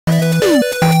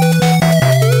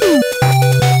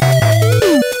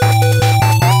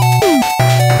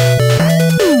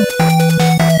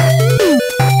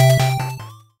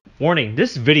Warning,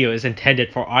 this video is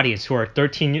intended for audience who are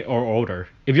 13 or older.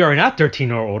 If you are not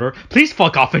 13 or older, please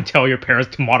fuck off and tell your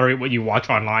parents to moderate what you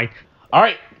watch online.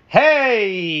 Alright, hey!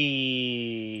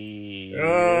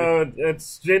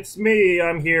 It's me.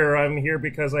 I'm here. I'm here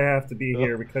because I have to be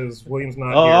here because William's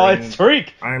not here. Oh, it's Tariq!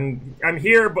 I'm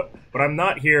here, but I'm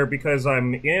not here because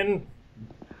I'm in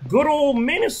good old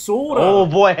Minnesota. Oh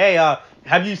boy, hey,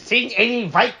 have you seen any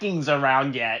Vikings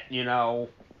around yet, you know?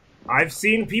 I've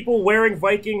seen people wearing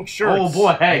Viking shirts. Oh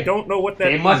boy, hey. I don't know what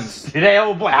that means.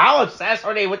 Oh boy, how obsessed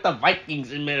are they with the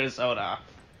Vikings in Minnesota?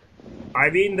 I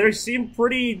mean, they seem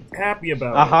pretty happy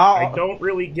about it. I don't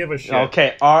really give a shit.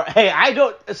 Okay, hey, I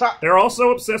don't... They're also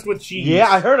obsessed with cheese. Yeah,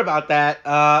 I heard about that.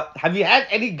 Have you had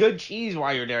any good cheese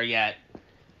while you're there yet?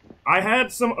 I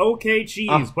had some okay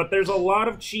cheese, but there's a lot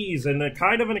of cheese and a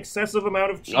kind of an excessive amount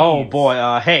of cheese. Oh boy,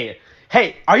 hey,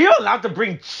 are you allowed to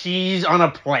bring cheese on a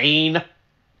plane?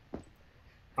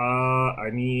 I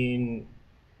mean,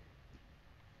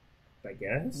 I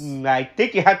guess. I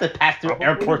think you have to pass through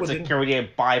airport security and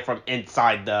buy from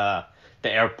inside the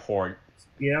airport.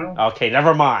 Yeah. Okay,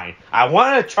 never mind. I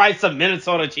wanted to try some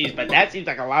Minnesota cheese, but that seems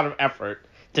like a lot of effort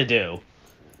to do.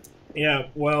 Yeah,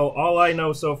 well, all I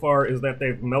know so far is that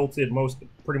they've melted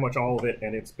pretty much all of it,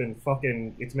 and it's been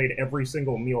it's made every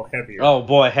single meal heavier. Oh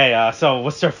boy, hey, so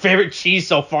what's your favorite cheese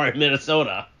so far in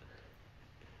Minnesota?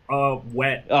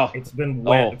 Wet. Oh. It's been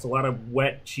wet. Oh. It's a lot of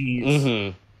wet cheese.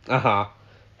 Mm-hmm. Uh-huh.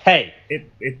 Hey.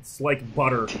 It's like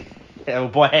butter. Oh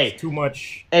boy, hey. It's too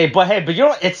much. But you know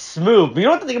what? It's smooth. But you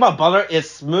know what the thing about butter is?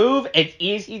 Smooth and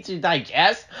easy to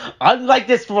digest. Unlike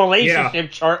this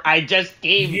relationship chart I just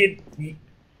gave you.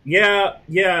 Yeah,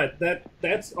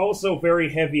 that's also very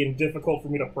heavy and difficult for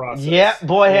me to process. Yeah,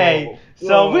 boy, hey.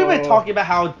 So we've been talking about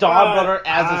how Donbrothers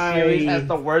as a series has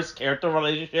the worst character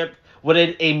relationship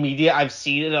within a media I've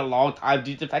seen in a long time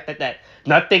due to the fact that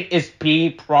nothing is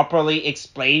being properly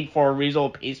explained for a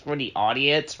reasonable pace for the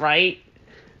audience, right?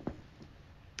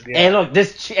 Yeah. And look,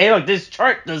 this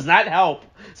chart does not help.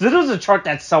 So this was a chart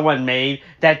that someone made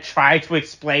that tried to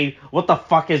explain what the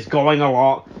fuck is going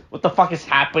along, what the fuck is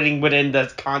happening within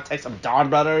the context of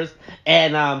Donbrothers.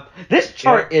 And this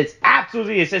chart is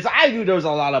absolutely essential. I knew there was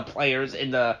a lot of players in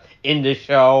the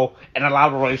show and a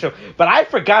lot of relationship, but I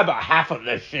forgot about half of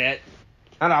this shit.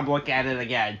 And I'm looking at it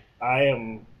again.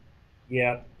 I'm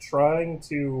trying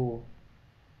to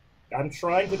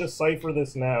decipher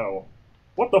this now.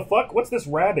 What the fuck? What's this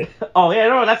rabbit? Oh yeah,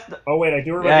 no, that's. Oh wait, I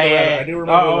do remember the rabbit. I do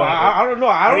remember the rabbit. I don't know.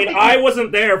 I mean, I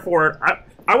wasn't there for it.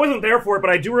 I wasn't there for it,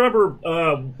 but I do remember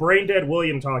Brain Dead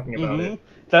William talking about it.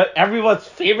 Everyone's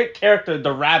favorite character,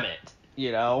 the rabbit.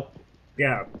 You know.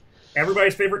 Yeah,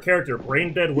 everybody's favorite character,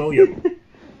 Brain Dead William.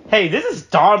 Hey, this is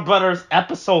Donbrothers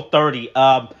episode 30.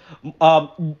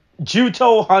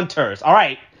 Juto Hunters. All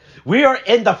right, we are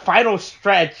in the final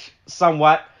stretch,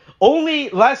 somewhat. Only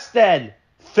less than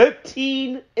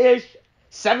 15-ish,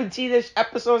 17-ish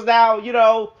episodes now, you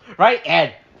know, right?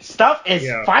 And stuff is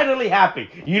finally happening.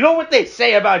 You know what they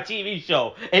say about TV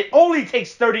show? It only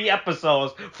takes 30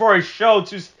 episodes for a show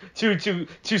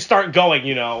to start going,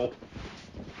 you know.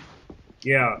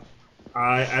 Yeah.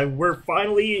 We're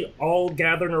finally all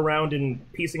gathering around and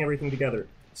piecing everything together.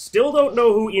 Still don't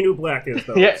know who Inu Black is,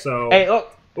 though. Yeah. So, hey,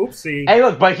 look. Oopsie. Hey,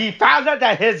 look, but he found out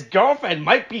that his girlfriend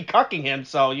might be cucking him,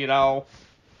 so, you know.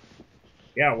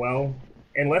 Yeah, well,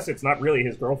 unless it's not really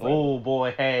his girlfriend. Oh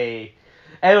boy, hey.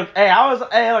 Hey, look, I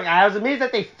was amazed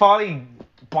that they finally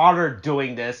bothered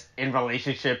doing this in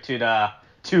relationship to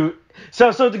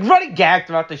So the running gag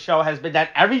throughout the show has been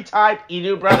that every time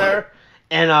Inu brother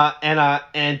and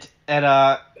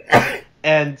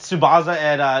Tsubasa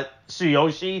and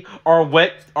Tsuyoshi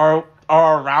are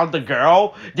around the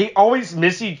girl, they always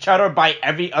miss each other by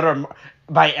every other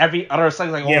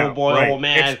song, like, oh boy, right. Oh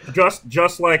man. It's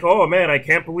just like, oh man, I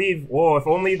can't believe, if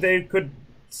only they could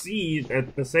see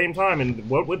at the same time, and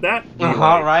what would that be like?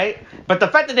 Right? But the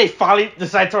fact that they finally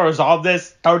decided to resolve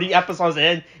this 30 episodes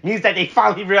in means that they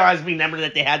finally remembered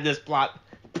that they had this plot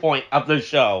point of the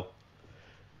show.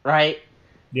 Right?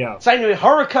 Yeah. So anyway,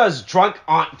 Haruka's drunk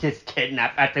aunt gets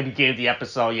kidnapped at the beginning of the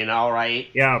episode, you know, right?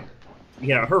 Yeah.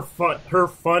 Yeah, her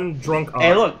fun drunk aunt.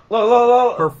 Hey, look.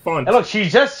 Her fun. Hey, look, she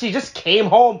just came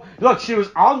home. Look, she was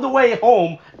on the way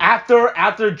home after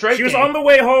drinking. She was on the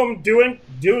way home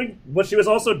but she was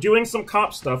also doing some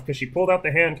cop stuff because she pulled out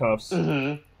the handcuffs.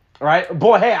 Mm-hmm. Right?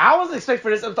 Boy, hey, I wasn't expecting for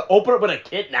this to open up with a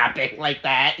kidnapping like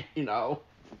that, you know.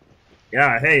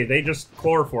 Yeah, hey, they just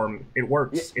chloroform. It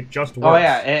works. It just works. Oh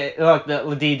yeah, look,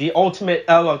 the ultimate.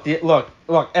 Look,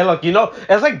 and look. You know,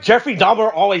 it's like Jeffrey Dahmer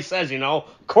always says. You know,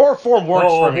 chloroform works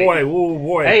for me. Oh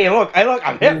boy. Hey, look,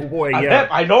 I'm hip. Oh boy, I'm hip.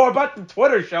 I know about the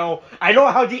Twitter show. I know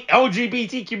how the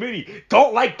LGBT community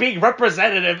don't like being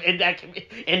representative in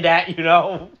that. You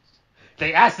know,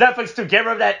 they asked Netflix to get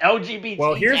rid of that LGBT.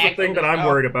 Well, here's the thing that I'm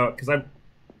worried about because I'm.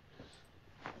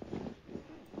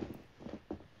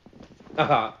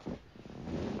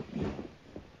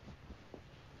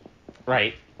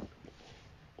 Right.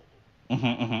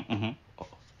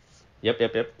 Yep.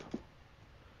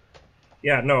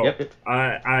 Yeah, no. Yep.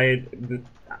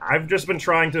 I've just been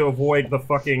trying to avoid the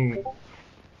fucking.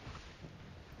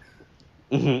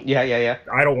 Yeah.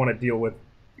 I don't want to deal with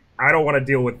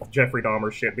Jeffrey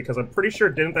Dahmer shit because I'm pretty sure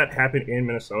didn't that happen in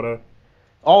Minnesota?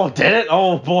 Oh, did it?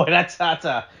 Oh boy, that's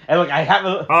a. And look, I have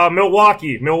a.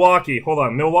 Milwaukee. Hold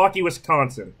on, Milwaukee,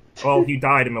 Wisconsin. Well, he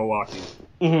died in Milwaukee.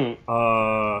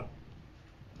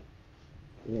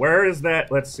 Where is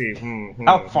that? Let's see.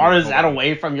 How far is that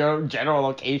away from your general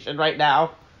location right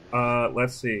now?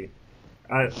 Let's see.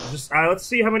 Let's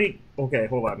see how many. Okay,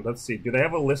 hold on. Let's see. Do they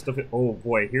have a list of it? Oh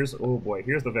boy, here's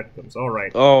the victims. All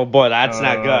right. Oh boy, that's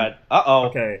not good. Uh-oh.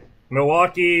 Okay,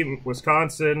 Milwaukee,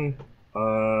 Wisconsin,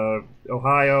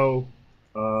 Ohio,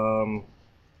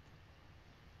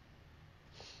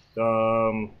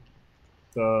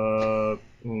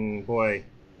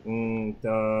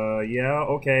 yeah,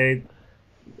 okay.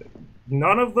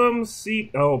 None of them see.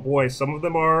 Oh boy, some of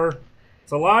them are.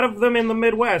 It's a lot of them in the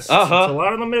Midwest. It's a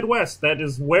lot in the Midwest. That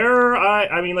is where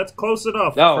I mean, that's close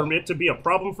enough for it to be a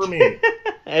problem for me.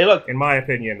 Hey, look. In my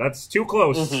opinion, that's too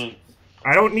close. We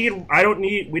don't need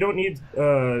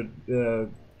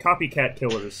copycat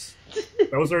killers.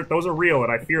 Those are real,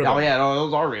 and I fear them. Oh yeah, no,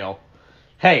 those are real.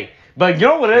 Hey, but you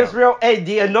know what is real? Hey,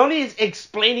 the Anoni is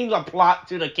explaining the plot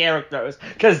to the characters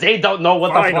because they don't know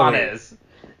what the plot is.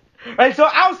 Right, so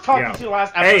I was talking to you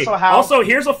last episode how. Also,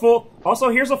 here's a full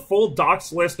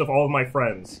docs list of all of my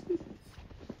friends,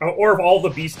 or of all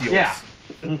the bestials. Yeah.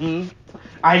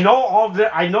 I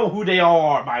know who they all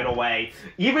are, by the way.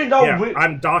 Even though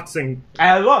I'm doxing.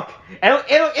 And look,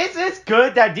 it's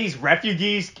good that these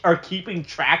refugees are keeping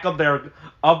track of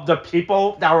the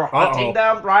people that were hunting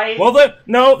them, right? Well,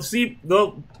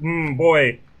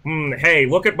 hey,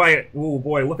 look at my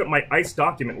ICE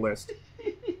document list.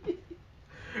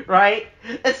 Right?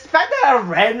 It's the fact that a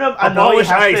random abolish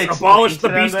ICE, abolish the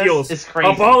bestials. It's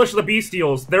crazy. Abolish the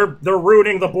bestials. They're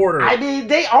ruining the border. I mean,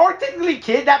 they are technically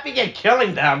kidnapping and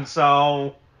killing them,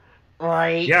 so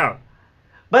right? Yeah.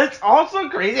 But it's also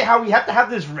crazy how we have to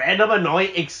have this random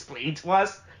annoying explain to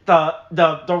us the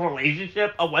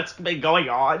relationship of what's been going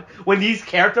on when these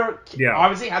characters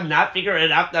obviously have not figured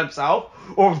it out themselves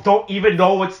or don't even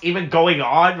know what's even going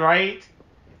on, right?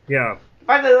 Yeah.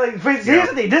 But here's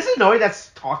the thing, this annoying that's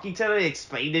talking to them,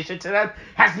 explaining this shit to them,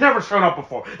 has never shown up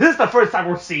before. This is the first time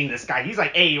we're seeing this guy. He's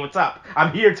like, hey, what's up?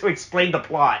 I'm here to explain the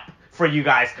plot for you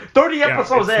guys. 30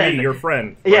 episodes in. Me, your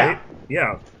friend. Right?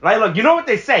 Yeah. Like, look, you know what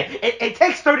they say. It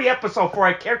takes 30 episodes for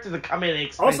a character to come in and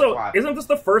explain the plot. Isn't this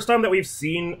the first time that we've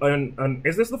seen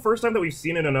is this the first time that we've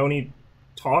seen an Anoni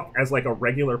talk as like a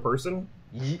regular person?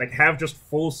 Like have just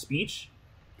full speech?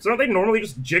 So aren't they normally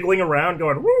just jiggling around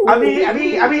going, woo? I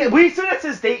mean, we assume that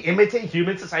since they imitate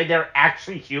human society, they're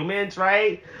actually humans,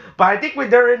 right? But I think when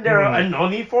they're in their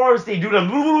Anoni forms, they do the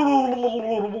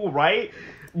right?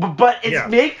 But it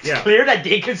makes clear that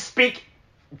they can speak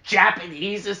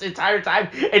Japanese this entire time,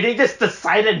 and they just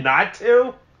decided not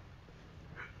to.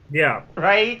 Yeah.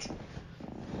 Right?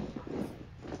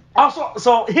 Also,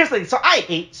 so here's the thing. So I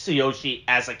hate Tsuyoshi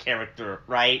as a character,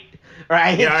 right? Or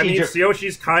I hate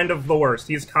Tsuyoshi's kind of the worst.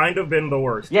 He's kind of been the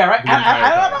worst. Yeah, right?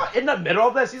 I don't know, in the middle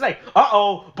of this, he's like,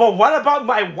 uh-oh, but what about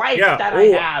my wife that I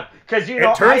have? Because, you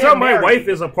know, it turns out my wife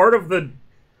is a part of the...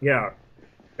 Yeah.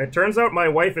 It turns out my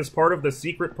wife is part of the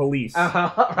secret police.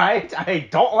 Right? I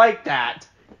don't like that.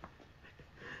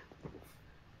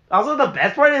 Also, the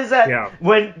best part is that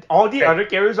when all the other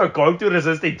characters are going through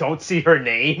this, they don't see her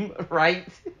name, right?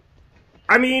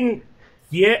 I mean,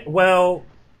 yeah, well,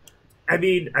 I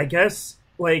mean, I guess,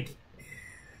 like,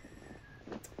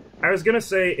 I was gonna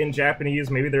say in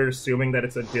Japanese, maybe they're assuming that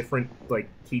it's a different, like,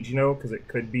 Kijino, because it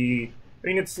could be, I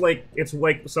mean, it's like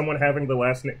someone having the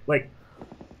last name, like,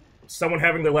 someone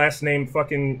having the last name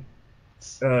fucking,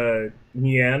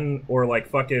 Nien, or, like,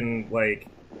 fucking, like,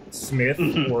 Smith,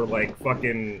 or, like,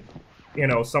 fucking, you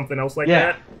know, something else like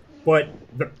that. But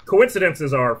the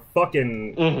coincidences are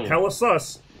fucking hella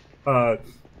sus.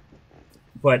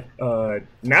 But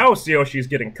now Tsushi's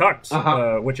getting cucked,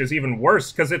 which is even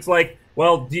worse, because it's like,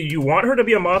 well, do you want her to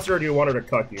be a monster or do you want her to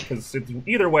cuck you? Because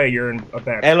either way, you're in a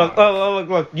bad spot. And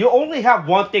look, you only have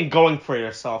one thing going for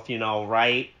yourself,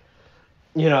 right?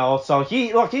 So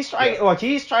he's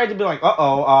trying to be like,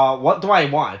 what do I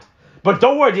want? But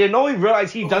don't worry, you know he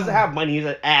realized he doesn't have money. He's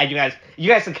like, you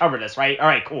guys can cover this, right? All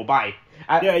right, cool, bye.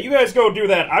 Yeah, you guys go do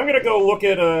that. I'm gonna go look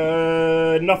at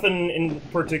nothing in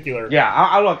particular. Yeah,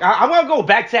 I'm gonna go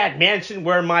back to that mansion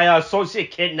where my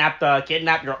associate kidnapped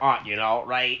your aunt.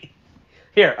 Right?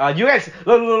 Here, you guys,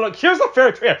 look. Here's the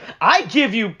fair trade. I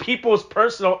give you people's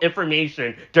personal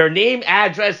information, their name,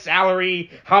 address, salary,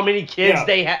 how many kids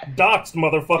they have. Doxed,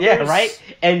 motherfuckers. Yeah, right.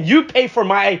 And you pay for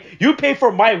my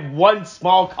one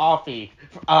small coffee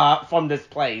from this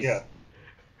place. Yeah.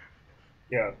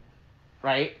 Yeah.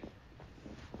 Right.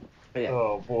 Yeah.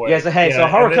 Oh boy. Yeah. So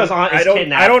Haruka's aunt is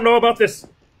kidnapped. I don't know about this.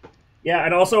 Yeah,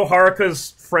 and also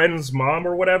Haruka's friend's mom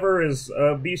or whatever is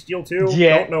bestial too.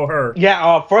 Yeah. Don't know her.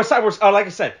 Yeah. First time we're like I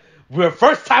said,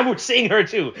 first time we're seeing her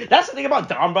too. That's the thing about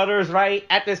Donbrothers, right?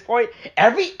 At this point,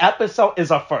 every episode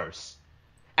is a first.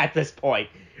 At this point,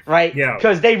 right? Yeah.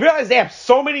 Because they realize they have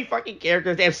so many fucking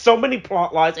characters, they have so many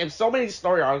plot lines, they have so many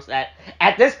story arcs that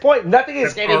at this point nothing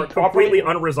is getting completely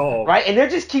unresolved. Right, and they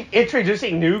just keep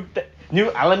introducing new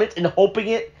elements and hoping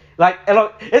it. Like, and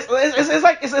look, it's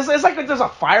like there's a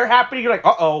fire happening. You're like,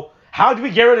 how do we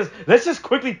get rid of this? Let's just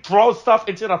quickly throw stuff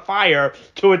into the fire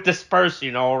to it disperse,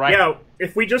 right? Yeah,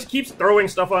 if we just keep throwing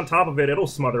stuff on top of it, it'll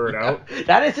smother it out.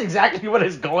 That is exactly what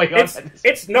is going on.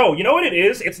 No, you know what it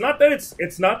is? It's not that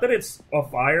it's a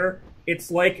fire. It's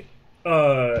like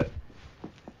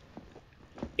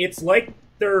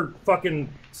they're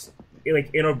fucking like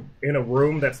in a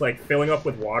room that's like filling up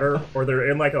with water, or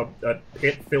they're in like a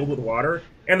pit filled with water,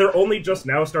 and they're only just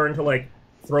now starting to like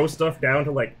throw stuff down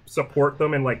to like support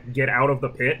them and like get out of the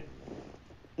pit.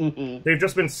 Mm-hmm. They've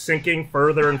just been sinking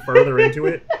further and further into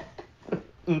it.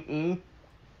 Mm-hmm.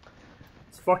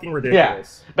 It's fucking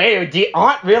ridiculous. Yeah. But anyway, the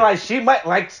aunt realized she might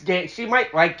like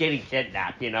getting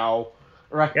kidnapped,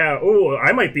 Right. Yeah, ooh,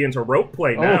 I might be into rope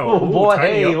play now. Oh, boy,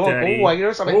 hey,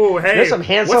 there's some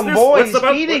handsome boys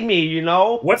feeding me,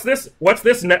 What's this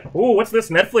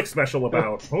Netflix special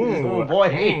about? Oh, boy,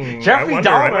 hey, Jeffrey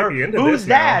Dahmer, who's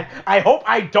that? I hope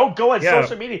I don't go on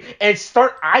social media and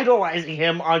start idolizing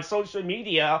him on social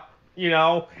media,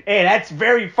 and that's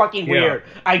very fucking weird.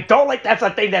 I don't like that's a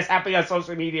thing that's happening on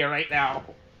social media right now.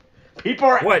 People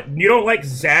are... What? You don't like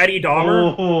Zaddy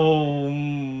Dahmer? Oh,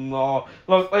 no.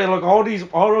 Look, all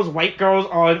those white girls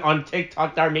on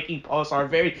TikTok that are making posts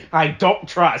are I don't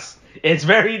trust. It's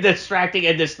very distracting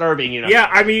and disturbing, Yeah,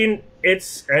 I mean,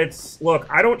 it's look,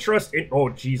 I don't trust it. Oh,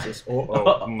 Jesus.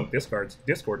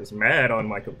 Discord is mad on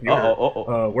my computer.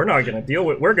 We're not going to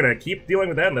we're going to keep dealing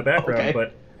with that in the background, okay.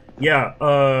 But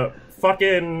yeah,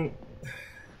 fucking,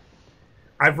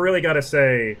 I've really got to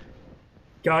say,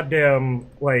 goddamn,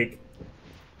 like,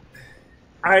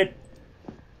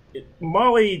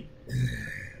 Molly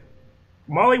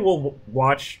will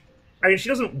watch. I mean, she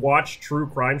doesn't watch true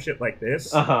crime shit like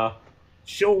this.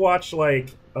 She'll watch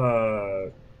like Law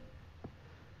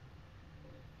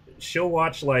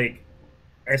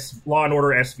and Order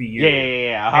SVU.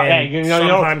 Yeah. And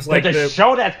sometimes like the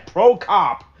show that's pro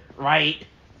cop, right?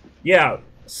 Yeah.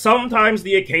 Sometimes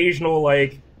the occasional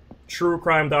like true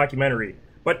crime documentary,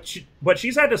 but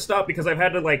she's had to stop because I've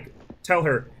had to like tell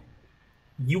her,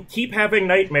 you keep having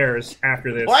nightmares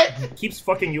after this. What? It keeps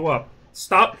fucking you up.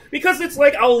 Stop. Because it's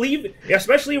like, I'll leave,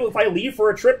 especially if I leave for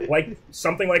a trip, like,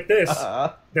 something like this,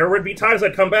 there would be times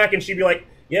I'd come back and she'd be like,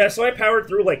 yeah, so I powered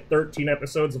through, like, 13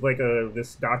 episodes of, like,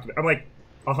 this document. I'm like,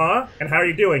 and how are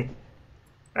you doing?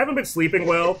 I haven't been sleeping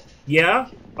well. Yeah?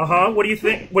 What do you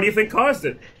think? What do you think caused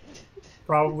it?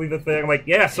 Probably the thing. I'm like,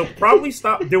 yeah, so probably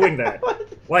stop doing that.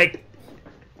 Like...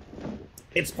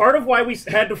 It's part of why we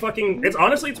had to fucking... It's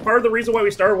part of the reason why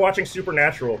we started watching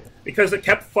Supernatural. Because it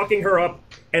kept fucking her up,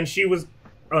 and she was,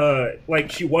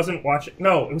 like, she wasn't watching...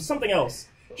 No, it was something else.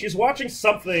 She was watching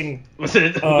something... Was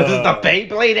it the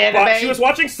Beyblade anime? She was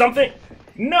watching something...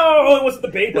 No, it wasn't the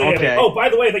Beyblade anime. Oh, by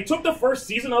the way, they took the first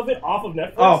season of it off of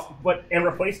Netflix, and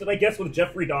replaced it, I guess, with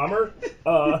Jeffrey Dahmer.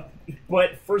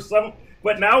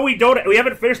 But now we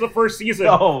haven't finished the first season,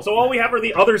 so all we have are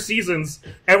the other seasons,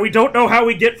 and we don't know how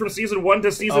we get from season 1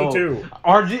 to season 2.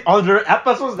 Are there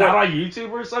episodes not on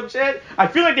YouTube or some shit? I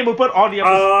feel like they will put all the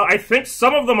episodes... I think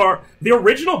some of them are... The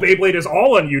original Beyblade is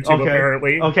all on YouTube,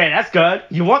 apparently. Okay, that's good.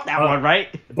 You want that one, right?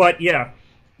 But, yeah.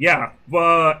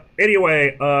 But,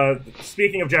 anyway,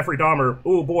 speaking of Jeffrey Dahmer,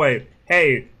 ooh, boy.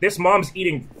 hey, this mom's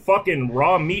eating fucking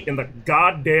raw meat in the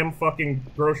goddamn fucking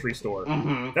grocery store.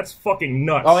 That's fucking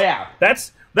nuts. Oh, yeah.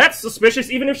 That's suspicious,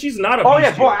 even if she's not a Oh,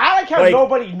 yeah, boy, I like how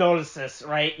nobody noticed this,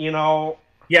 right? You know?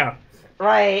 Yeah.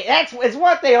 Right, it's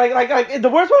one thing, like, the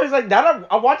worst one is, like, now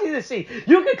I'm watching this scene,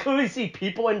 you can clearly see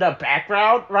people in the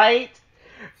background, right?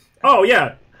 Oh,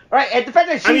 yeah. Right, and the fact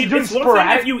that she's doing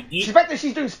sporadic, the fact that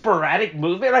she's doing sporadic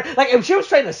movement, right? Like, if she was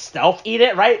trying to stealth eat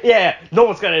it, right? Yeah, no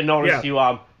one's gonna notice you,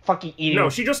 fucking eating.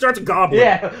 No, she just starts gobbling.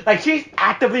 Yeah, like, she's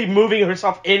actively moving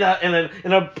herself in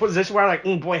a position where, like,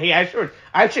 boy, hey,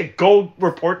 I should go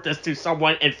report this to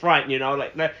someone in front, you know?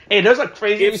 Like, hey, there's a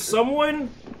crazy... If someone...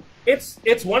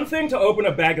 It's one thing to open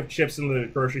a bag of chips in the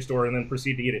grocery store and then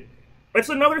proceed to eat it. It's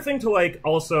another thing to, like,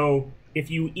 also, if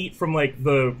you eat from, like,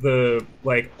 the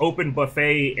like, open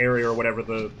buffet area or whatever,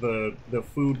 the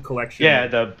food collection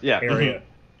area.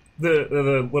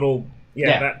 The little,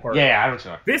 that part. Yeah, I don't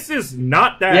know. This is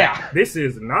not that. Yeah. This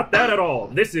is not that at all.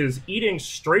 This is eating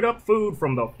straight up food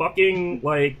from the fucking,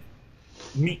 like,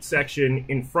 meat section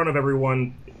in front of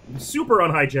everyone. Super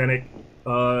unhygienic.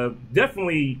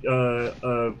 Definitely,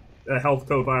 a health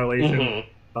code violation.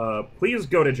 Please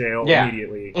go to jail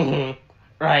immediately.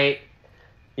 Right.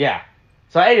 Yeah.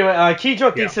 So anyway,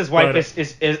 Kijo thinks his wife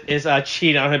is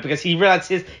cheating on him because he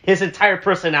realizes his entire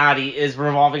personality is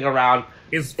revolving around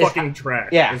fucking trash.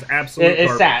 Yeah, it's absolutely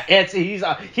sad.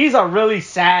 He's a really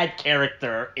sad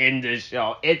character in this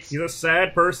show. He's a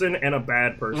sad person and a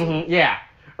bad person. Yeah.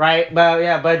 Right, but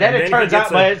then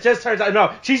it just turns out,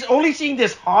 no, she's only seeing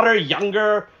this hotter,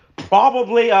 younger,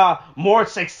 probably more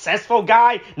successful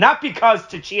guy, not because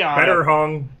to cheat on better him.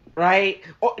 Hung. Right?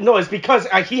 Oh, no, it's because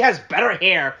he has better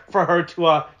hair for her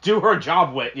to do her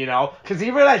job with, you know? Because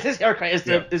he realized his haircut is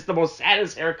the most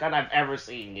saddest haircut I've ever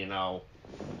seen, you know?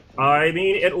 I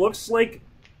mean, it looks like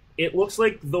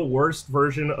the worst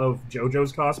version of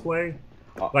JoJo's cosplay.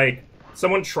 Like,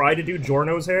 someone tried to do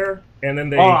Giorno's hair, and then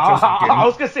they just didn't. I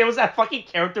was gonna say, it was that fucking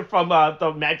character from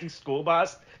the Magic School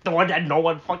Bus? The one that no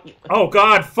one fucking... Oh,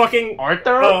 God, fucking...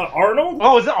 Arthur? Arnold?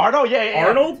 Oh, is it Arnold? Yeah.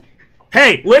 Arnold?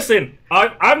 Hey, listen,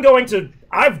 I've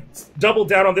doubled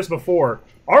down on this before.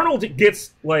 Arnold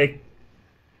gets, like,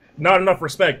 not enough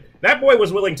respect. That boy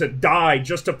was willing to die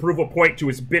just to prove a point to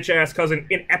his bitch-ass cousin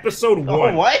in episode 1.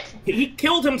 Oh, what? He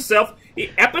killed himself.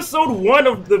 Episode 1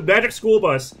 of the Magic School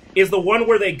Bus is the one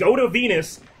where they go to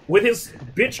Venus with his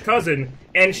bitch cousin,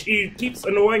 and she keeps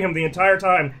annoying him the entire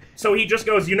time. So he just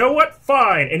goes, you know what?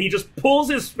 Fine. And he just pulls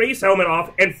his space helmet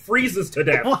off and freezes to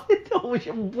death. What?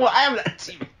 I haven't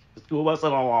seen School Bus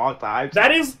in a long time.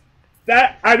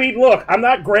 I mean, look, I'm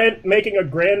not making a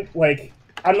grand, like,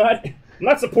 I'm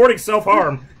not supporting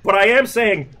self-harm, but I am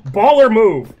saying, baller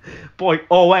move. Boy,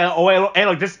 hey,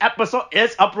 look, this episode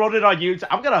is uploaded on YouTube.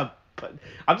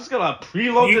 I'm just gonna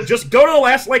preload this. Just go to the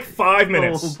last, like, 5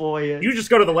 minutes. Oh, boy. You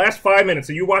just go to the last 5 minutes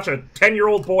and you watch a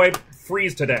 10-year-old boy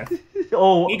freeze to death.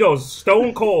 He goes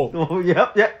stone cold. Oh,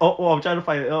 yep. Oh, I'm trying to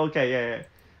find it. Okay, yeah.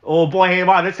 Oh boy, hey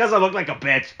man, this doesn't look like a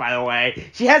bitch, by the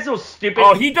way. She has those stupid...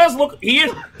 Oh, he does look... He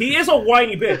is a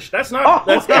whiny bitch. That's not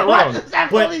wrong.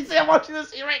 Absolutely, I'm watching this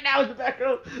scene right now in the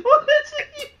background.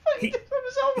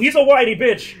 He's a whiny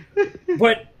bitch,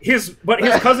 but his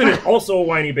cousin is also a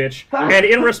whiny bitch, and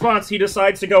in response, he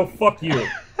decides to go, fuck you.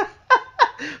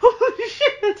 Holy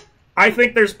shit. I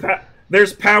think there's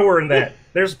power in that.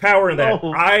 There's power in that.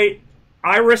 Oh.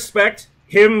 I respect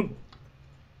him.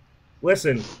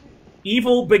 Listen...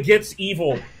 Evil begets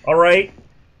evil, alright?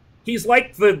 He's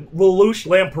like the Lelouch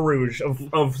Lamperouge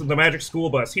of the Magic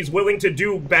School Bus. He's willing to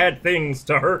do bad things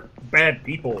to hurt bad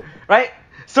people. Right?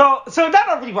 So not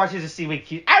only watches the scene with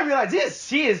Keith, I realize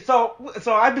he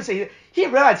I've been saying, he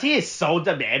realized he is so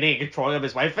demanding and controlling of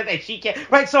his wife, and that she can't,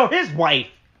 right? So his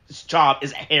wife's job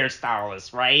is a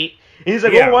hairstylist, right? And he's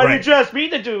like, why did you ask me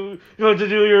to do your,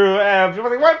 like,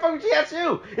 why the fuck would she ask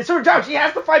you? It's her job. She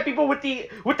has to find people with the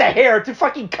hair to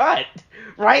fucking cut,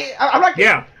 right? I'm like,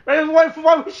 yeah. Right?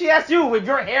 Why would she ask you if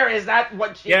your hair is not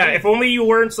what she Yeah, if only you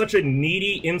weren't such a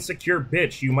needy, insecure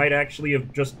bitch, you might actually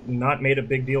have just not made a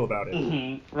big deal about it.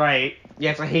 Mm-hmm. Right.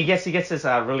 Yeah, so he gets this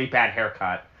really bad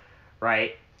haircut,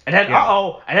 right? And then,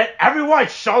 and then everyone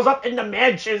shows up in the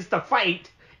mansions to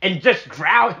fight and just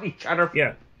growl at each other.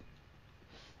 Yeah.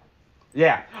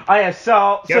 Yeah. Oh yeah.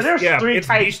 So there's three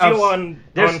types of.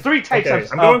 Three types of.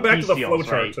 I'm going back to the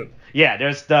flowchart. Right? Yeah.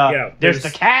 There's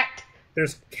the cat.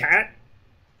 There's cat.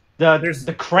 There's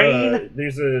the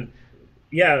crane.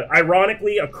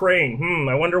 Ironically, a crane.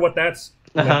 I wonder what that's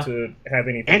meant to have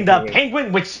anything. And the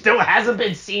penguin, which still hasn't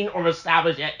been seen or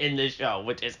established yet in this show,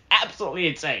 which is absolutely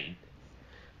insane.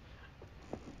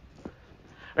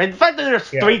 And the fact that there's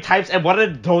three types and one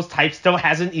of those types still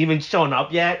hasn't even shown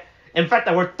up yet In fact,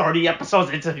 that we're 30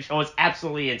 episodes into the show is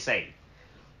absolutely insane.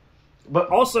 But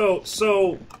also,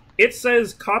 so it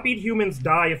says copied humans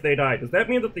die if they die. Does that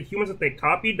mean that the humans that they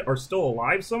copied are still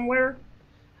alive somewhere?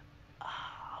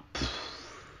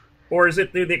 Or is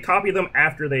it they copy them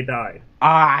after they died?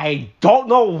 I don't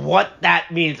know what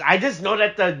that means. I just know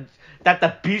that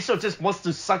the beast just wants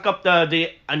to suck up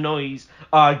the Anoi's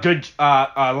good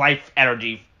life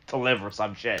energy to live or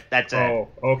some shit. That's it. Oh,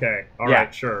 okay. All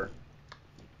right, sure.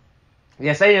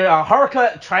 Yeah, so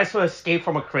Haruka tries to escape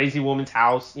from a crazy woman's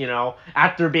house, you know,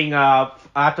 after being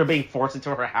forced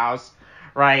into her house,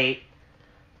 right?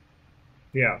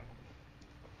 Yeah.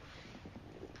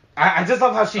 I just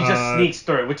love how she just sneaks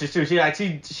through it, which is true. She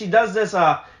does this.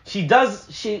 Yeah.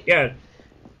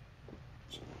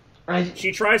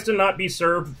 She tries to not be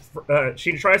served.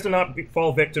 She tries to not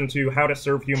fall victim to how to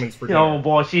serve humans for dinner. Oh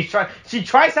boy, she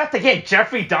tries not to get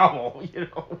Jeffrey Dahmer, you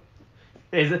know.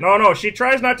 No, she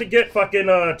tries not to get fucking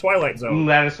Twilight Zone.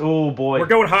 That is, oh boy. We're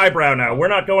going highbrow now. We're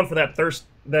not going for that thirst.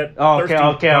 That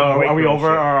okay. Are we over?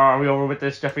 Or are we over with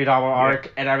this Jeffrey Dahmer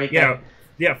arc and everything?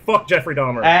 Yeah. Fuck Jeffrey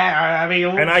Dahmer. I mean,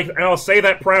 and I'll say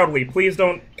that proudly. Please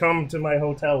don't come to my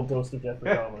hotel, Ghost of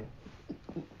Jeffrey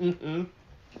Dahmer.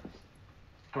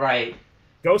 Right.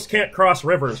 Ghosts can't cross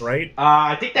rivers, right?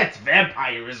 I think that's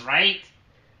vampires, right?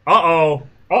 Uh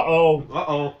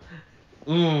oh.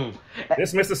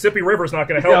 This Mississippi River's not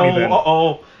going to help me then.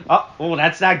 Oh,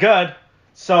 that's not good.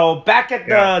 So, back at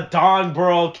the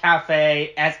Donbrothers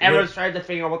Cafe, as everyone's trying to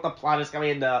figure out what the plot is coming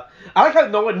in I like how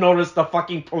no one noticed the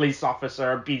fucking police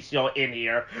officer Bestial in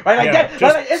here. Right? Like,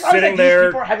 it's sitting there. These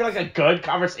people are having, like, a good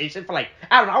conversation for, like,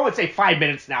 I don't know, I would say 5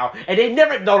 minutes now, and they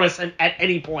never notice him at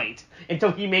any point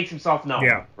until he makes himself known.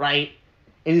 Yeah. Right?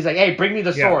 And he's like, hey, bring me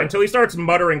the sword. Until he starts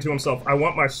muttering to himself, I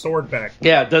want my sword back.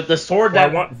 Yeah, the sword that...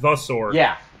 I want the sword.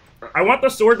 Yeah. I want the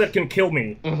sword that can kill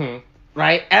me. Mm-hmm.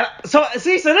 Right? And so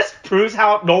this proves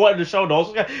how no one in the show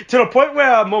knows. To the point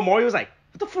where Momori was like,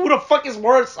 who the fuck is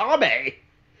Murasame?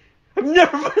 I've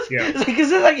never... Yeah.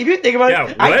 Because like, if you think about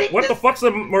it... What the fuck's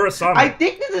a Murasame? I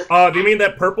think this is... do you mean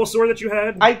that purple sword that you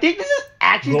had? I think this is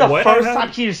actually the first time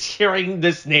he's hearing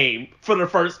this name for the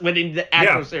first... within the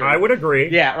actual series. I would agree.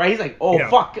 Yeah, right? He's like,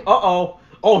 fuck, uh-oh.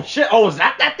 Oh shit! Oh, is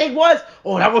that thing was?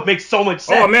 Oh, that would make so much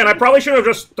sense. Oh man, I probably should have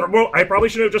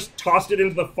just tossed it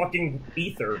into the fucking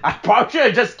ether. I probably should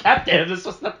have just kept it.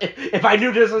 If I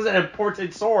knew this was an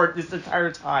important sword this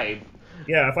entire time.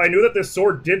 Yeah, if I knew that this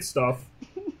sword did stuff,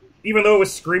 even though it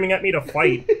was screaming at me to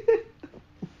fight.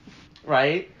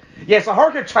 Right? Yeah. So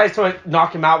Haruka tries to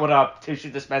knock him out with a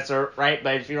tissue dispenser, right?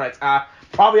 But she writes,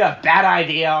 probably a bad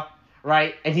idea,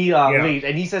 right? And he leaves,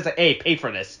 and he says, "Hey, pay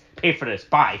for this."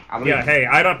 Bye. Hey,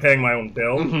 I'm not paying my own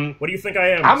bill. Mm-hmm. What do you think I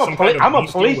am? I'm a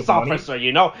police officer,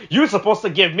 you know? You're supposed to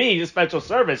give me the special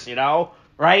service, you know?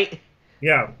 Right?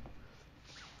 Yeah.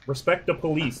 Respect the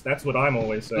police. That's what I'm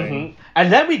always saying. Mm-hmm.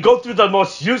 And then we go through the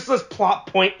most useless plot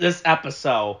point this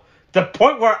episode. The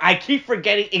point where I keep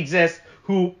forgetting exists,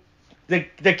 the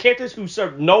characters who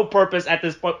serve no purpose at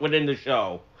this point within the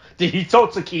show. The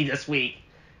Hitotsuki this week.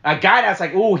 A guy that's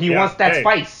like, ooh, he wants that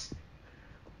spice.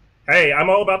 Hey, I'm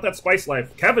all about that spice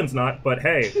life. Kevin's not, but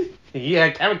hey.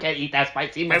 Yeah, Kevin can't eat that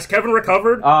spice. Has Kevin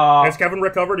recovered? Has Kevin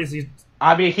recovered? Is he...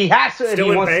 I mean, he has to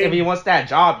if he wants that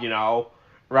job, you know.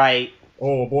 Right?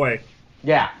 Oh, boy.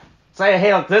 Yeah. So,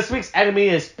 hey, look, this week's enemy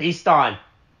is based on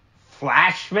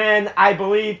Flashman, I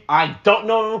believe. I don't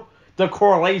know the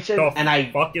correlation.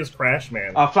 Fuck is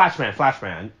Crashman?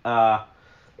 Flashman.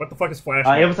 What the fuck is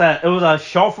Flashman? It was a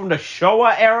show from the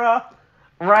Showa era.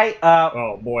 Right.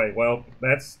 Oh boy. Well,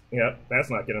 that's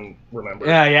not getting remembered.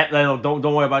 Yeah. Don't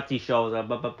worry about these shows.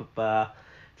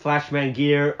 Flashman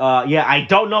Gear. I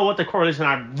don't know what the correlation.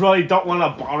 I really don't want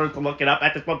to bother to look it up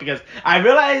at this point because I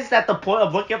realize that the point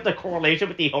of looking up the correlation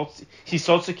with the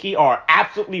Hisotsuki are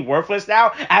absolutely worthless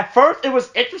now. At first, it was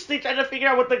interesting trying to figure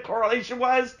out what the correlation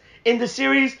was in the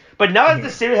series, but now that the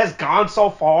series has gone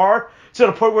so far to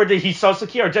the point where the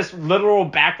Hisotsuki are just literal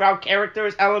background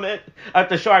characters element of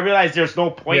the show, I realize there's no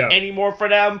point anymore for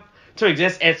them to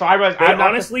exist, and so I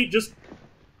realize they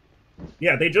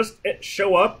just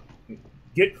show up,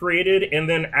 get created, and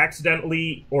then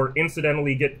accidentally or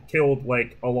incidentally get killed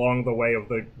like along the way of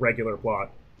the regular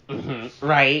plot. Mm-hmm.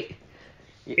 Right.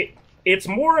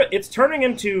 It's turning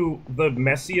into the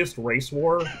messiest race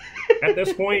war at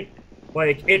this point.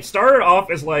 Like, it started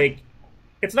off as like,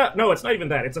 it's not even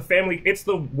that. It's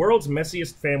the world's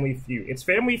messiest family feud. It's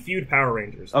Family Feud Power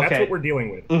Rangers. That's what we're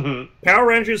dealing with. Mm-hmm. Power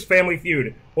Rangers Family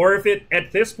Feud. Or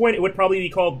at this point, it would probably be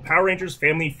called Power Rangers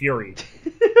Family Fury.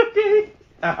 Okay.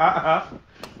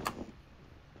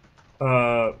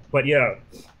 But yeah.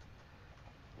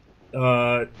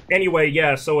 Anyway,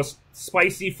 yeah, so a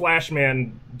spicy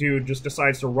Flashman dude just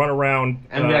decides to run around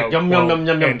and be like, yum, yum, yum,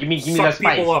 yum, yum, give me that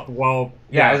spice. People up while...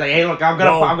 Yeah, it's like, hey, look, I'm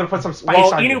gonna put some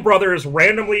spice on Inu Brothers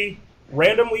randomly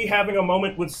having a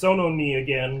moment with Sononi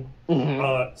again.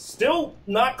 Mm-hmm. Still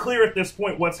not clear at this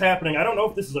point what's happening. I don't know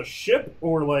if this is a ship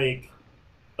or,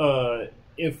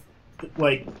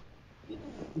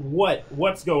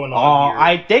 what's going on here.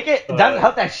 I think it doesn't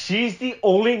help that she's the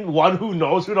only one who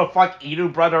knows who the fuck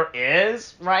Inu brother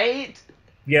is, right?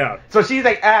 Yeah. So she's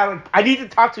like, I need to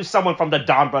talk to someone from the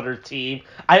Donbrothers team.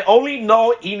 I only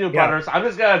know Inu brothers. I'm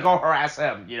just gonna go harass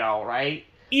him, right?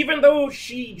 Even though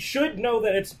she should know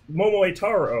that it's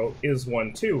Momoe is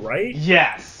one too, right?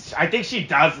 Yes, I think she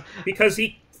does. Because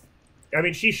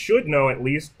she should know at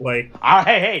least,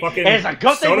 hey, it's a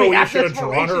good thing we have this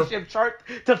relationship chart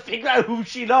to figure out who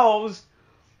she knows.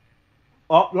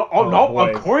 No, boy.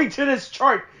 According to this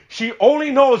chart, she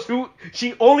only knows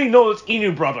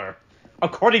Inu brother.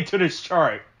 According to this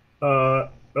chart.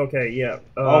 Okay, yeah.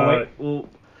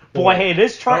 Boy, hey,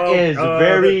 this chart is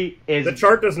very... The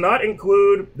chart does not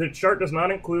include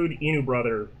Inu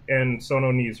brother and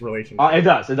Sononi's relationship. It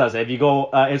does. If you go,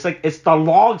 it's the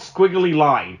long squiggly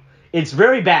line. It's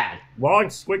very bad. Long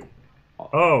squig...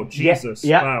 Oh, Jesus.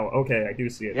 Yep. Wow, okay, I do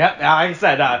see it. Yep, like I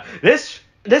said,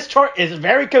 this chart is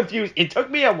very confused. It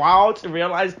took me a while to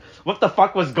realize what the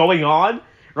fuck was going on,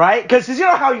 right? Because you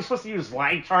know how you're supposed to use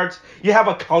line charts? You have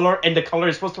a color, and the color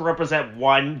is supposed to represent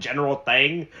one general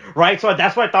thing, right? So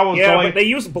that's what I thought was going... Yeah, but they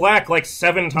use black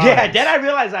 7 times. Yeah, then I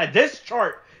realized that this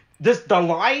chart, the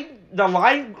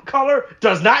line color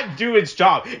does not do its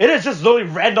job. It is just literally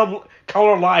random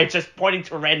color lines just pointing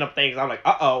to random things. I'm like,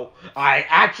 uh-oh, I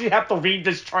actually have to read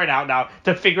this chart out now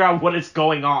to figure out what is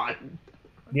going on.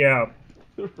 Yeah.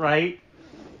 Right?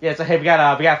 Yeah, so hey, we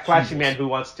got Flashy Man who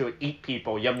wants to eat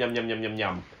people. Yum, yum, yum, yum, yum,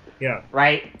 yum. Yeah.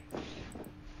 Right?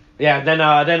 Yeah, then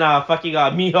fucking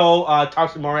Miho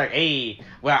talks to more like, hey,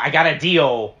 well, I got a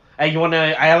deal. Hey, you want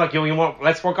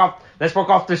let's work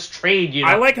off this trade,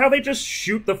 I like how they just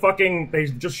shoot the fucking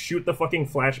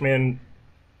Flashman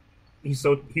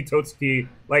Hitotsuki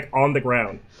on the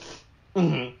ground.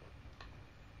 Mm-hmm.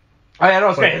 I know,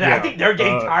 it's great. Yeah. I think they're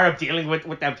getting tired of dealing with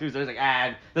them too. So it's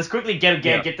like, let's quickly get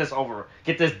this over,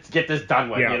 get this done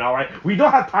with, right? We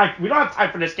don't have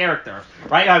time for this character,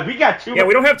 right? We got two. Yeah,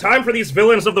 we don't have time for these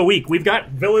villains of the week. We've got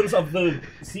villains of the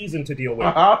season to deal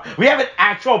with. We have an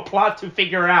actual plot to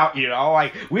figure out,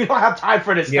 we don't have time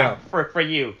for this stuff for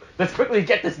you. Let's quickly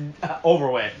get this over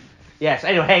with. Yes.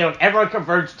 Anyway, hey, look, everyone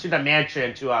converged to the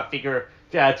mansion to figure.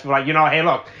 Hey,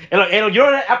 look,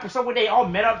 that episode when they all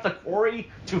met up the quarry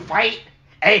to fight?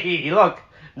 Hey, look,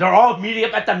 they're all meeting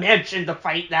up at the mansion to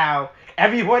fight now.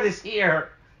 Everyone is here,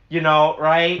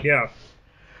 right? Yeah.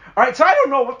 All right, so I don't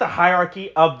know what the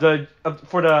hierarchy for the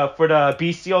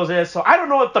bestials is. So I don't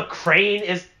know if the crane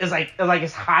is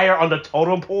higher on the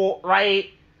totem pole, right?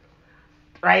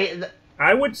 Right.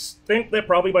 I would think that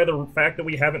probably by the fact that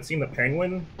we haven't seen the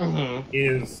penguin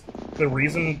is the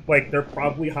reason, they're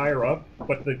probably higher up.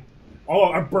 But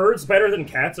are birds better than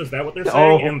cats? Is that what they're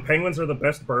saying? And penguins are the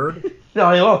best bird?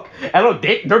 No, look,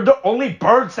 they're the only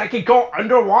birds that can go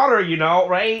underwater,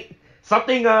 right?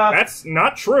 Something, That's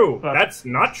not true. That's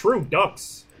not true.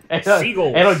 Ducks.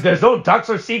 Seagulls. And look, there's no ducks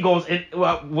or seagulls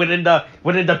within the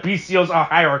bestials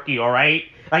hierarchy, all right?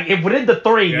 Within the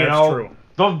three, That's true.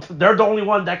 They're the only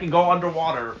one that can go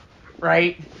underwater,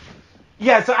 right?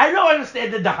 Yeah, so I don't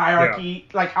understand the hierarchy,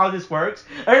 how this works.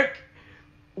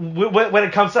 When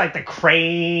it comes to the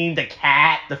crane, the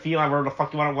cat, the feline, whatever the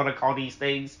fuck you want to call these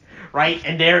things, right?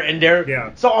 And they're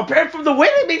yeah. So apparently from the way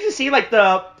they make it seem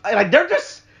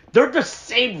they're the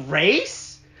same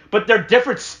race, but they're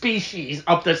different species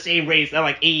of the same race. They're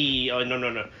hey,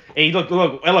 no. Hey,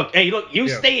 look, you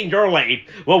stay in your lane.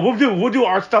 Well, we'll do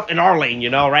our stuff in our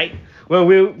lane, right?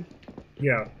 Well,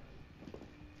 yeah.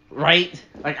 Right?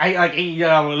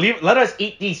 Let us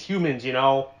eat these humans,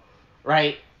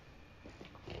 right?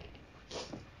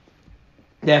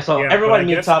 Yeah, so everyone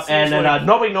meets up, and then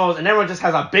nobody knows, and everyone just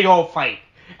has a big old fight.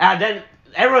 And then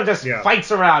everyone just fights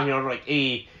around,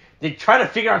 they try to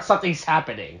figure out something's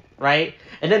happening, right?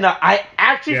 And then I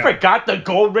actually forgot the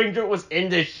Gold Ranger was in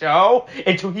this show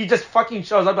until he just fucking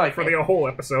shows up for the whole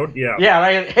episode, yeah.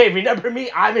 Yeah, hey, remember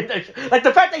me? I'm in the show.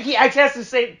 The fact that he actually has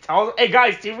to tell, hey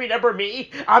guys, do you remember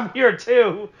me? I'm here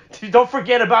too. Don't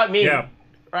forget about me. Yeah.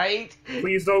 Right?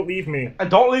 Please don't leave me. And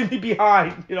don't leave me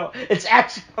behind. It's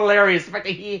actually hilarious the fact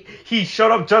that he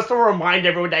showed up just to remind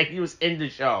everyone that he was in the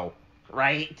show,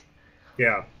 right?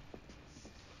 Yeah.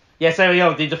 Yeah,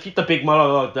 so they defeat the big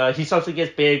mother. He suddenly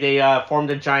gets big. They form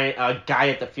the giant guy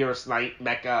at the Fierce Knight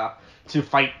mecha to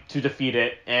fight to defeat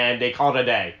it, and they call it a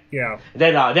day. Yeah.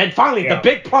 Then finally, the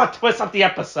big plot twist of the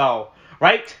episode,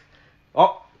 right?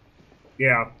 Oh.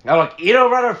 Yeah. Now look, Ito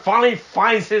Runner finally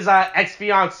finds his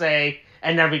ex-fiancée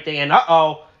and everything, and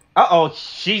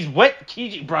she's with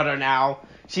Kiji brother now.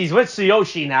 She's with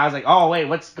Tsuyoshi now. It's like, oh wait,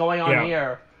 what's going on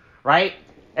here, right?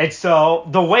 And so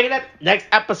the way that next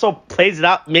episode plays it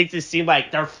out makes it seem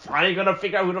like they're finally gonna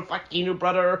figure out who the fuck Inu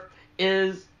brother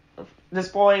is at this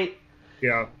point.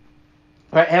 Yeah.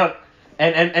 Right,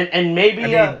 and maybe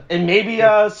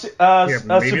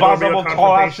Tsubasa will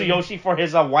call out Tsuyoshi for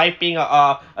his wife being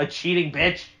a cheating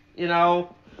bitch, you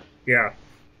know? Yeah.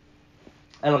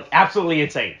 And look, absolutely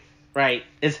insane, right?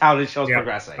 Is how this show's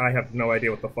progressing. I have no idea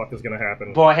what the fuck is gonna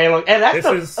happen. Boy, hey, look, and that's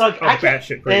this is a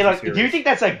batshit crazy series. Do you think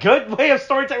that's a good way of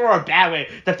storytelling or a bad way?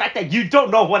 The fact that you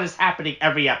don't know what is happening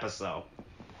every episode.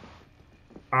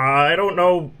 I don't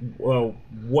know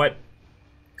what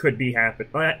could be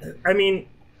happening. I mean,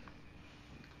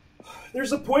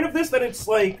 there's a point of this that it's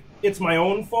like, it's my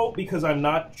own fault because I'm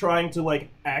not trying to, like,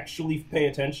 actually pay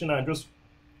attention. I'm just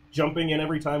jumping in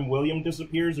every time William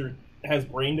disappears or has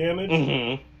brain damage.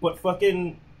 Mm-hmm. But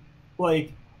fucking,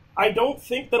 like, I don't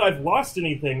think that I've lost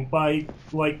anything by,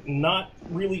 like, not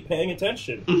really paying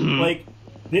attention. Mm-hmm. Like,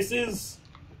 this is...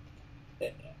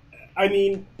 I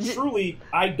mean, truly,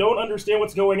 I don't understand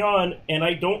what's going on, and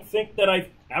I don't think that I'm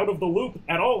out of the loop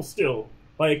at all still.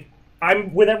 Like,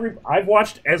 I've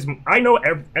watched I know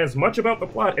as much about the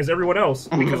plot as everyone else,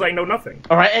 because I know nothing.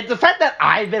 Alright, and the fact that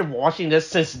I've been watching this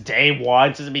since day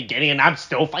one, since the beginning, and I'm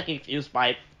still fucking confused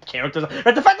by characters.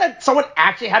 Right, the fact that someone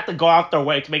actually had to go out their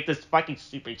way to make this fucking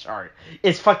stupid chart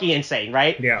is fucking insane,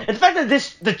 right? Yeah. And the fact that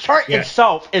the chart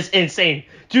itself is insane,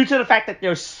 due to the fact that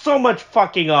there's so much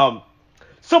fucking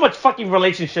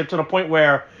relationship to the point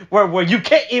where you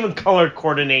can't even color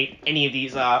coordinate any of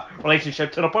these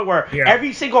relationships, to the point where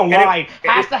every single line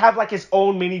has to have like its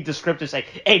own meaning descriptor. Say,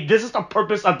 hey, this is the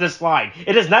purpose of this line.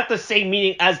 It is not the same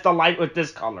meaning as the line with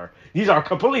this color. These are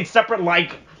completely separate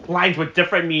lines with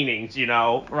different meanings, you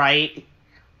know, right?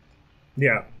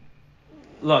 Yeah.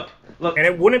 Look. And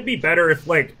it wouldn't be better if,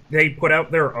 like, they put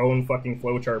out their own fucking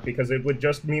flowchart, because it would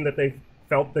just mean that they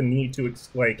felt the need to,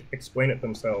 explain it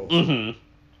themselves. Mm-hmm.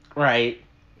 Right.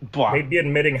 But they'd be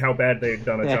admitting how bad they've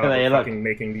done a job of fucking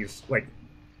making these, like,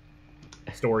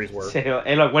 stories work.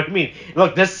 Hey, look, what do you mean?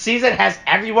 Look, this season has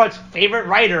everyone's favorite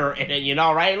writer in it, you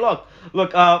know, right? Look,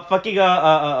 fucking,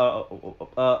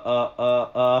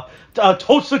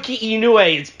 Totsuki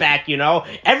Inoue is back, you know?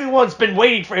 Everyone's been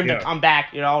waiting for him to come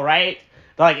back, you know, right?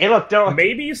 Like, hey, look,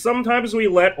 maybe sometimes we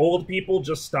let old people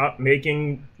just stop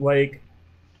making, like,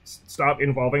 stop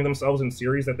involving themselves in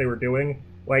series that they were doing.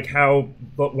 Like how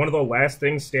one of the last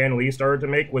things Stan Lee started to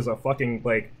make was a fucking,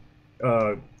 like,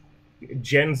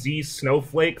 Gen Z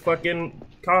snowflake fucking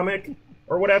comic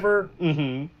or whatever.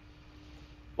 Mm-hmm.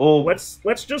 Oh, let's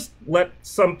just let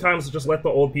the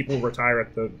old people retire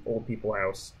at the old people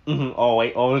house. Mm-hmm. Oh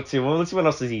wait, let's see what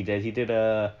else he did. He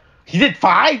did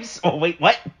Fives. Oh wait,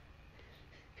 what?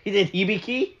 He did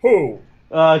Hibiki. Who?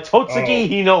 Totsuki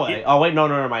Inoue. Oh wait, no,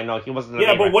 never mind. No, he wasn't.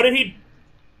 Yeah, but what did he?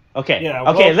 Okay. Yeah.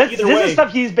 Okay. This is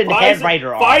stuff he's been head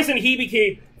writer on. Fives and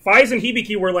Hibiki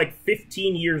were like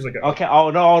 15 years ago. Okay. Oh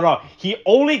no. He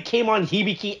only came on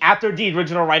Hibiki after the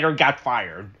original writer got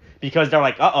fired, because they're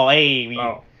like, he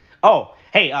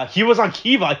was on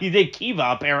Kiva. He did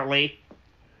Kiva apparently.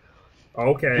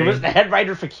 Okay. He was the head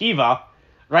writer for Kiva,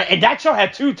 right? And that show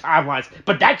had 2 timelines,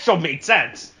 but that show made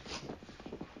sense.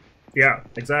 Yeah,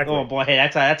 exactly. Oh boy, hey,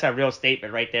 that's a real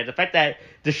statement right there. The fact that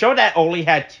the show that only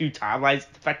had 2 timelines,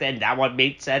 the fact that that one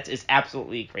made sense is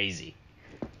absolutely crazy.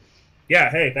 Yeah,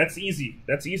 hey, that's easy.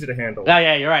 That's easy to handle. Oh,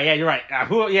 yeah, you're right. Yeah, you're right.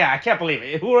 I can't believe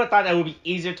it. Who would have thought that it would be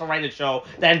easier to write a show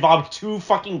that involved 2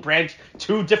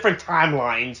 different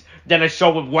timelines than a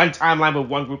show with 1 timeline with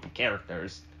 1 group of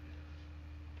characters?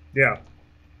 Yeah.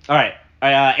 All right.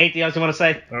 Anything else you want to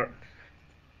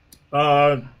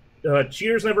say?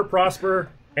 Cheaters never prosper.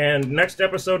 And next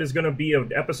episode is going to be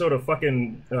an episode of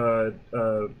fucking, what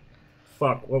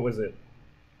was it?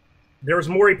 There was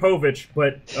Maury Povich,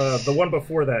 but the one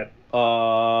before that.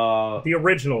 The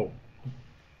original.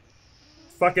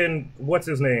 Fucking, what's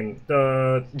his name?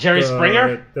 Jerry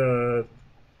Springer?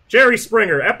 Jerry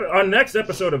Springer. On next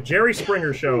episode of Jerry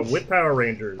Springer Show with Power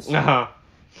Rangers. Uh-huh.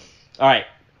 All right.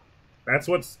 That's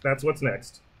what's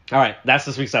next. All right, that's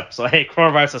this week's episode. Hey,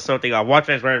 coronavirus is something. Watch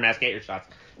fans wearing masks, get your shots.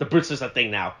 The Brutes is a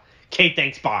thing now. Okay,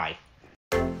 thanks, bye.